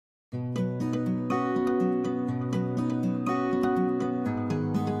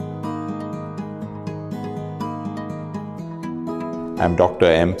I'm Dr.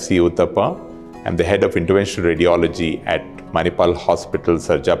 C Uthappa. I'm the head of Interventional Radiology at Manipal Hospital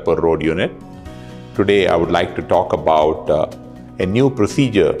Sarjapur Road unit. Today, I would like to talk about a new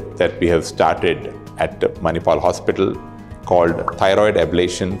procedure that we have started at Manipal Hospital called Thyroid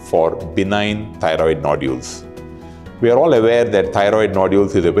Ablation for benign thyroid nodules. We are all aware that thyroid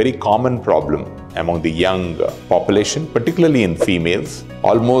nodules is a very common problem among the young population, particularly in females.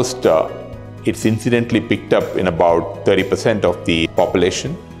 Almost it's incidentally picked up in about 30% of the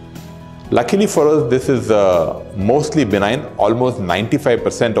population. Luckily for us, this is mostly benign. Almost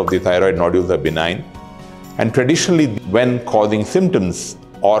 95% of the thyroid nodules are benign. And traditionally, when causing symptoms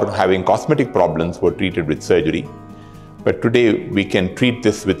or having cosmetic problems, were treated with surgery. But today, we can treat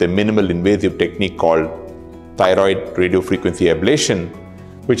this with a minimal invasive technique called thyroid radiofrequency ablation,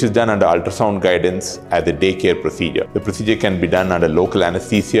 which is done under ultrasound guidance as a daycare procedure. The procedure can be done under local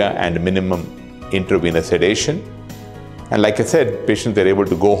anesthesia and minimum intravenous sedation. And like I said, patients are able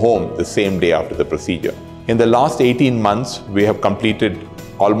to go home the same day after the procedure. In the last 18 months, we have completed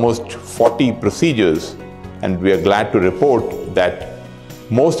almost 40 procedures, and we are glad to report that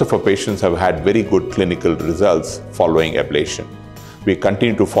most of our patients have had very good clinical results following ablation. We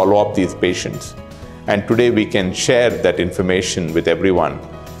continue to follow up these patients, and today we can share that information with everyone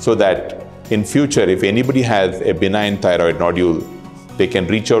so that in future, if anybody has a benign thyroid nodule, they can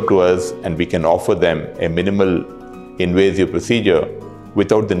reach out to us and we can offer them a minimal invasive procedure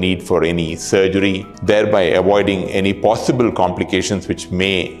without the need for any surgery, thereby avoiding any possible complications which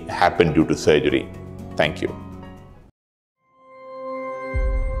may happen due to surgery. Thank you.